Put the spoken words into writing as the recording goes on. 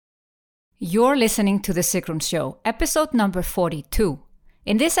You're listening to The Sigrun Show, episode number 42.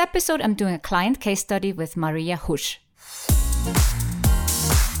 In this episode, I'm doing a client case study with Maria Husch.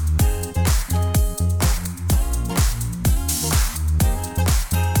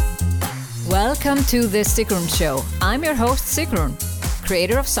 Welcome to The Sigrun Show. I'm your host, Sigrun,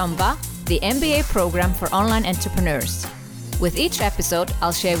 creator of Samba, the MBA program for online entrepreneurs. With each episode,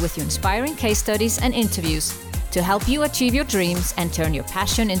 I'll share with you inspiring case studies and interviews to help you achieve your dreams and turn your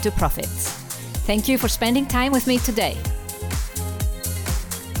passion into profits. Thank you for spending time with me today.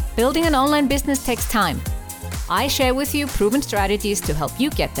 Building an online business takes time. I share with you proven strategies to help you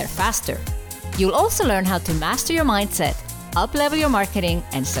get there faster. You'll also learn how to master your mindset, up-level your marketing,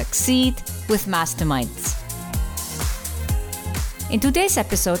 and succeed with masterminds. In today's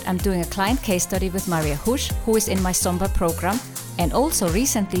episode, I'm doing a client case study with Maria Husch, who is in my Samba program and also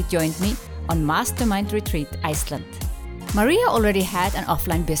recently joined me on Mastermind Retreat Iceland. Maria already had an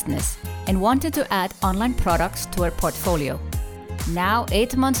offline business and wanted to add online products to her portfolio. Now,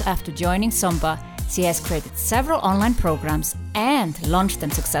 8 months after joining Samba, she has created several online programs and launched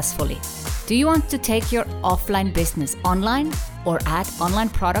them successfully. Do you want to take your offline business online or add online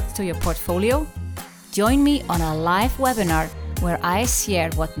products to your portfolio? Join me on a live webinar where I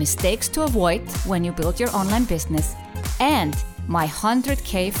share what mistakes to avoid when you build your online business and my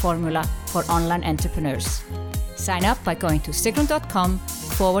 100K formula for online entrepreneurs. Sign up by going to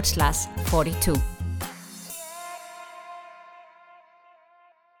sigrun.com/42.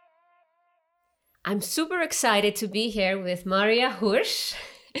 I'm super excited to be here with Maria Husch.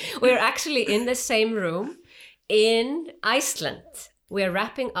 We're actually in the same room in Iceland. We're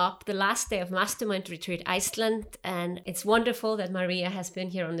wrapping up the last day of Mastermind Retreat Iceland, and it's wonderful that Maria has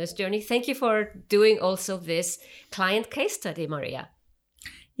been here on this journey. Thank you for doing also this client case study, Maria.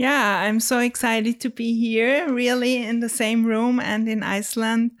 Yeah, I'm so excited to be here, really in the same room and in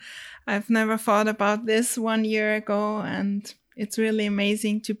Iceland. I've never thought about this 1 year ago, and it's really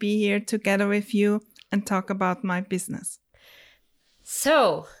amazing to be here together with you and talk about my business.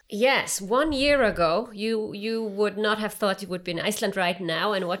 So, yes, 1 year ago, you would not have thought you would be in Iceland right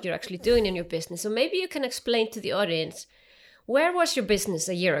now and what you're actually doing in your business. So maybe you can explain to the audience, where was your business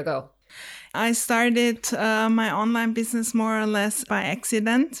a year ago? I started my online business more or less by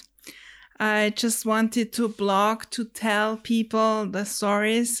accident. I just wanted to blog to tell people the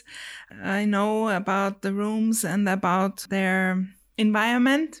stories I know about the rooms and about their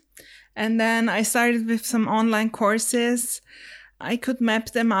environment. And then I started with some online courses. I could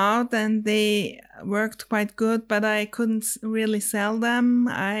map them out and they worked quite good, but I couldn't really sell them.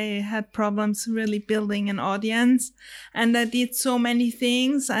 I had problems really building an audience, and I did so many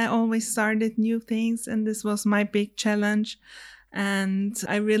things. I always started new things, and this was my big challenge. And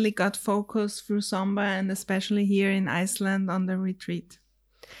I really got focused through Samba and especially here in Iceland on the retreat.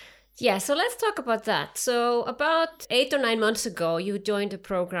 Yeah, so let's talk about that. So about 8 or 9 months ago, you joined a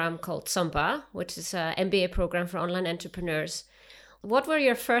program called Samba, which is an MBA program for online entrepreneurs. What were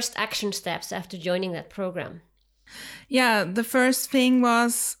your first action steps after joining that program? Yeah, the first thing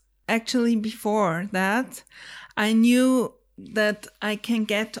was actually before that, I knew that I can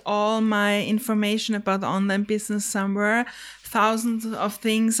get all my information about online business somewhere. Thousands of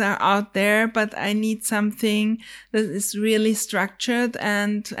things are out there, but I need something that is really structured.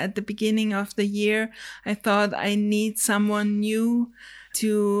 And at the beginning of the year, I thought I need someone new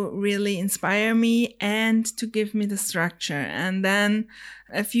to really inspire me and to give me the structure. And then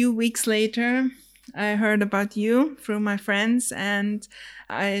a few weeks later, I heard about you through my friends and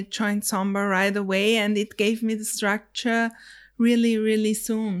I joined Samba right away, and it gave me the structure really, really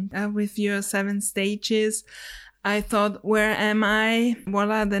soon with your 7 stages. I thought, where am I? What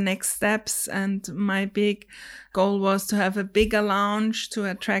are the next steps? And my big goal was to have a bigger launch to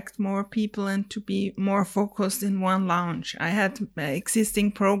attract more people and to be more focused in one launch. I had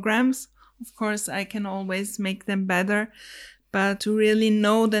existing programs. Of course, I can always make them better, but to really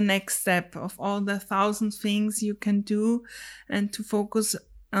know the next step of all the 1,000 things you can do and to focus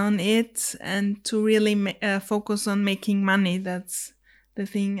on it and to really focus on making money. That's the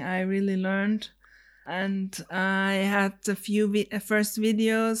thing I really learned. And I had a few first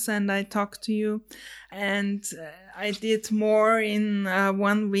videos and I talked to you, and I did more in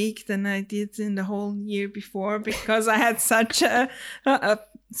 1 week than I did in the whole year before because I had such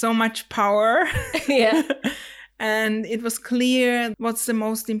so much power. Yeah. And it was clear what's the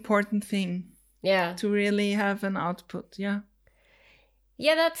most important thing. Yeah. To really have an output. Yeah.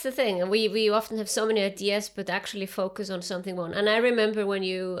 Yeah, that's the thing. We often have so many ideas, but actually focus on something one. And I remember when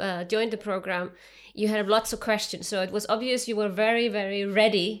you joined the program, you had lots of questions. So it was obvious you were very, very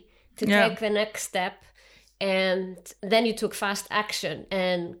ready to take the next step. And then you took fast action.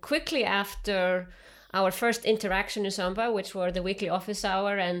 And quickly after our first interaction in Samba, which were the weekly office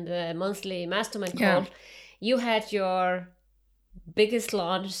hour and the monthly mastermind call, you had your biggest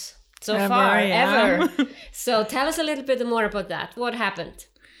launch so far ever. So tell us a little bit more about that. What happened?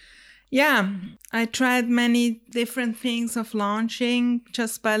 Yeah, I tried many different things of launching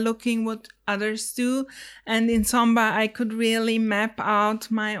just by looking what others do. And in Samba, I could really map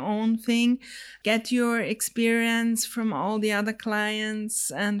out my own thing, get your experience from all the other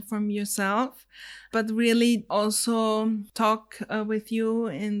clients and from yourself, but really also talk with you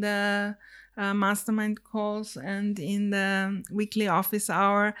in the mastermind calls and in the weekly office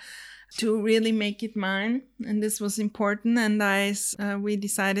hour to really make it mine. And this was important. And we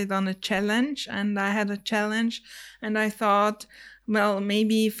decided on a challenge, and I had a challenge, and I thought, well,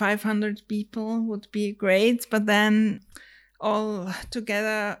 maybe 500 people would be great, but then all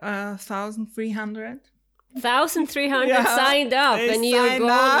together 1,300. 1,300 signed up, and your goal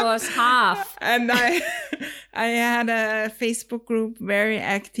was half. And I had a Facebook group, very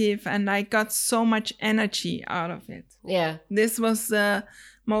active, and I got so much energy out of it. Yeah. This was the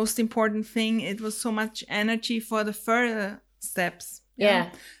most important thing. It was so much energy for the further steps. Yeah.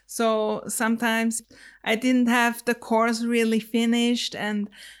 So sometimes I didn't have the course really finished, and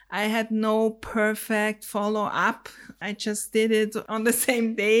I had no perfect follow-up. I just did it on the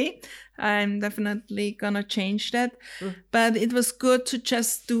same day. I'm definitely gonna change that. But it was good to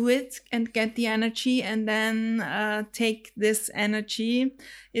just do it and get the energy, and then take this energy.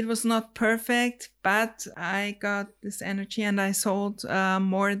 It was not perfect, but I got this energy, and I sold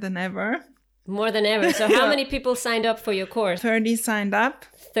more than ever. More than ever. So how many people signed up for your course? 30 signed up.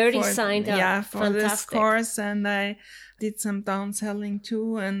 30 signed up. Yeah, for Fantastic. this course. And I did some downselling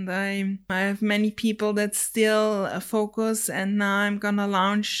too. And I have many people that still focus. And now I'm going to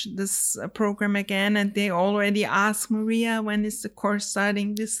launch this program again. And they already ask, Maria, when is the course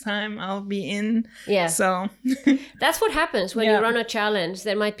starting? This time I'll be in. Yeah. So that's what happens when you run a challenge.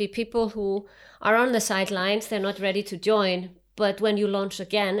 There might be people who are on the sidelines. They're not ready to join. But when you launch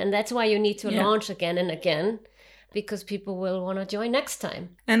again, and that's why you need to launch again and again, because people will want to join next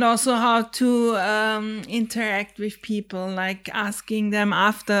time. And also how to interact with people, like asking them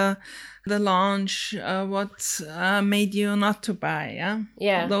after the launch, what made you not to buy.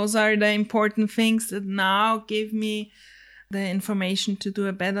 Yeah. Those are the important things that now give me the information to do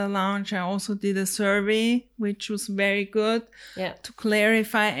a better launch. I also did a survey, which was very good to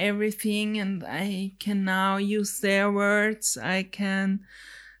clarify everything. And I can now use their words. I can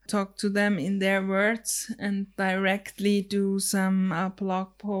talk to them in their words and directly do some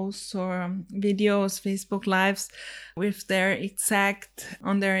blog posts or videos, Facebook Lives with their exact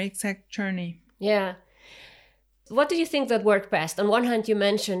journey. Yeah. What do you think that worked best? On one hand, you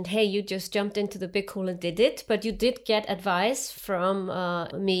mentioned, hey, you just jumped into the big hole and did it, but you did get advice from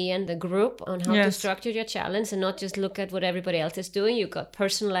me and the group on how to structure your challenge and not just look at what everybody else is doing. You got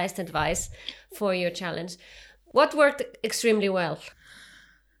personalized advice for your challenge. What worked extremely well?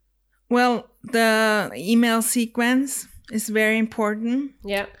 Well, the email sequence is very important.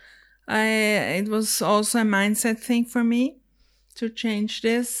 Yeah. It was also a mindset thing for me to change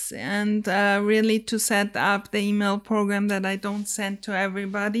this and really to set up the email program that I don't send to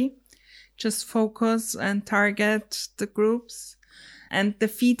everybody. Just focus and target the groups. And the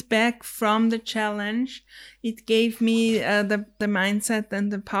feedback from the challenge, it gave me the mindset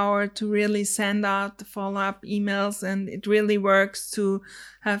and the power to really send out the follow-up emails. And it really works to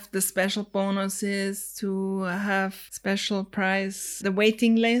have the special bonuses, to have special price, the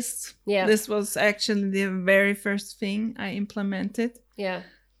waiting list. Yeah. This was actually the very first thing I implemented. Yeah.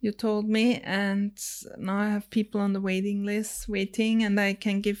 You told me. And now I have people on the waiting list waiting, and I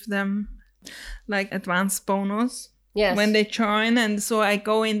can give them like advanced bonus. Yes. When they join. And so I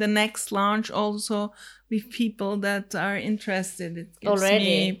go in the next launch also with people that are interested. It gives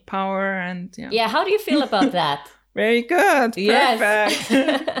me power and yeah. How do you feel about that? Very good. Yes.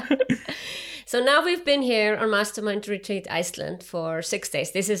 Perfect. So now we've been here on Mastermind Retreat Iceland for 6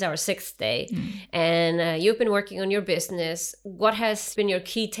 days. This is our 6th day. And you've been working on your business. What has been your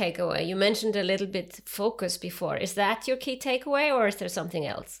key takeaway? You mentioned a little bit focus before. Is that your key takeaway, or is there something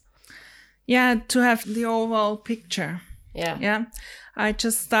else? Yeah, to have the overall picture. Yeah. I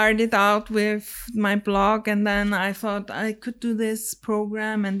just started out with my blog, and then I thought I could do this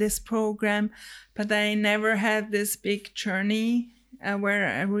program and this program, but I never had this big journey where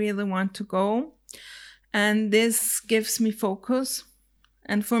I really want to go. And this gives me focus.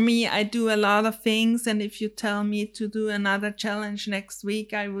 And for me, I do a lot of things. And if you tell me to do another challenge next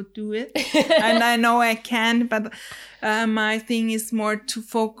week, I would do it. And I know I can, but my thing is more to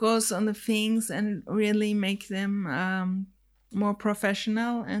focus on the things and really make them more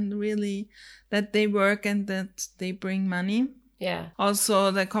professional and really that they work and that they bring money. Yeah.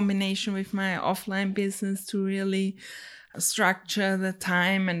 Also, the combination with my offline business to really structure the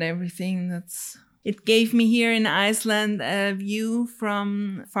time and everything. It gave me here in Iceland a view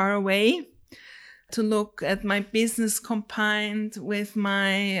from far away to look at my business combined with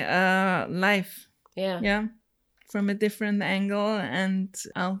my life. Yeah. From a different angle, and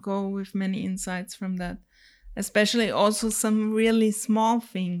I'll go with many insights from that. Especially also some really small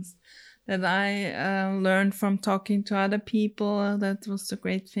things that I learned from talking to other people. That was the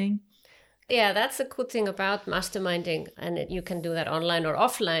great thing. Yeah, that's the cool thing about masterminding, and you can do that online or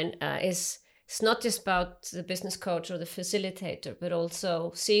offline, is it's not just about the business coach or the facilitator, but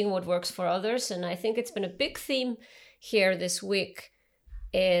also seeing what works for others. And I think it's been a big theme here this week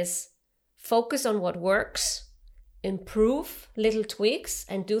is focus on what works, improve little tweaks,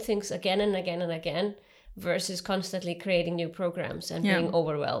 and do things again and again and again, versus constantly creating new programs and being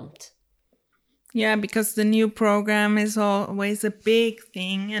overwhelmed. Yeah, because the new program is always a big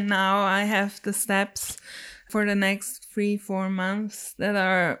thing. And now I have the steps for the next 3-4 months that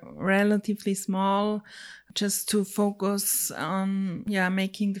are relatively small, just to focus on,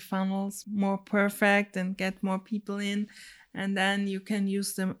 making the funnels more perfect and get more people in. And then you can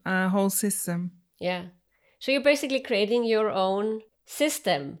use the whole system. Yeah. So you're basically creating your own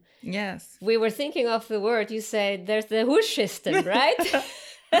system. Yes. We were thinking of the word, you said there's the Husch system, right?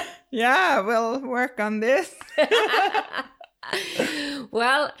 Yeah, we'll work on this.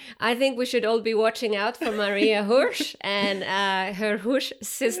 Well, I think we should all be watching out for Maria Husch and her Husch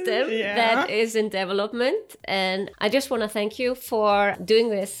system that is in development. And I just want to thank you for doing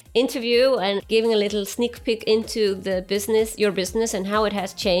this interview and giving a little sneak peek into the business, your business, and how it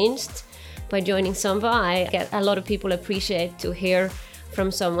has changed by joining Samba. I get a lot of people appreciate to hear from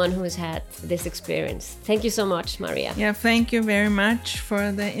someone who has had this experience. Thank you so much, Maria. Yeah, thank you very much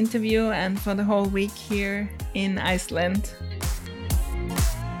for the interview and for the whole week here in Iceland.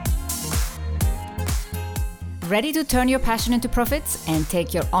 Ready to turn your passion into profits and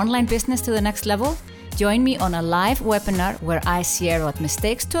take your online business to the next level? Join me on a live webinar where I share what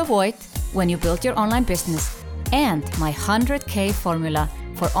mistakes to avoid when you build your online business and my 100K formula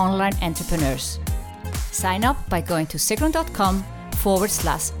for online entrepreneurs. Sign up by going to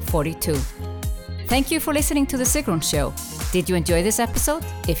sigrun.com/42. Thank you for listening to The Sigrun Show. Did you enjoy this episode?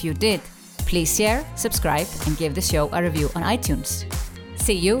 If you did, please share, subscribe, and give the show a review on iTunes.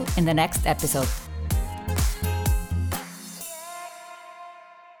 See you in the next episode.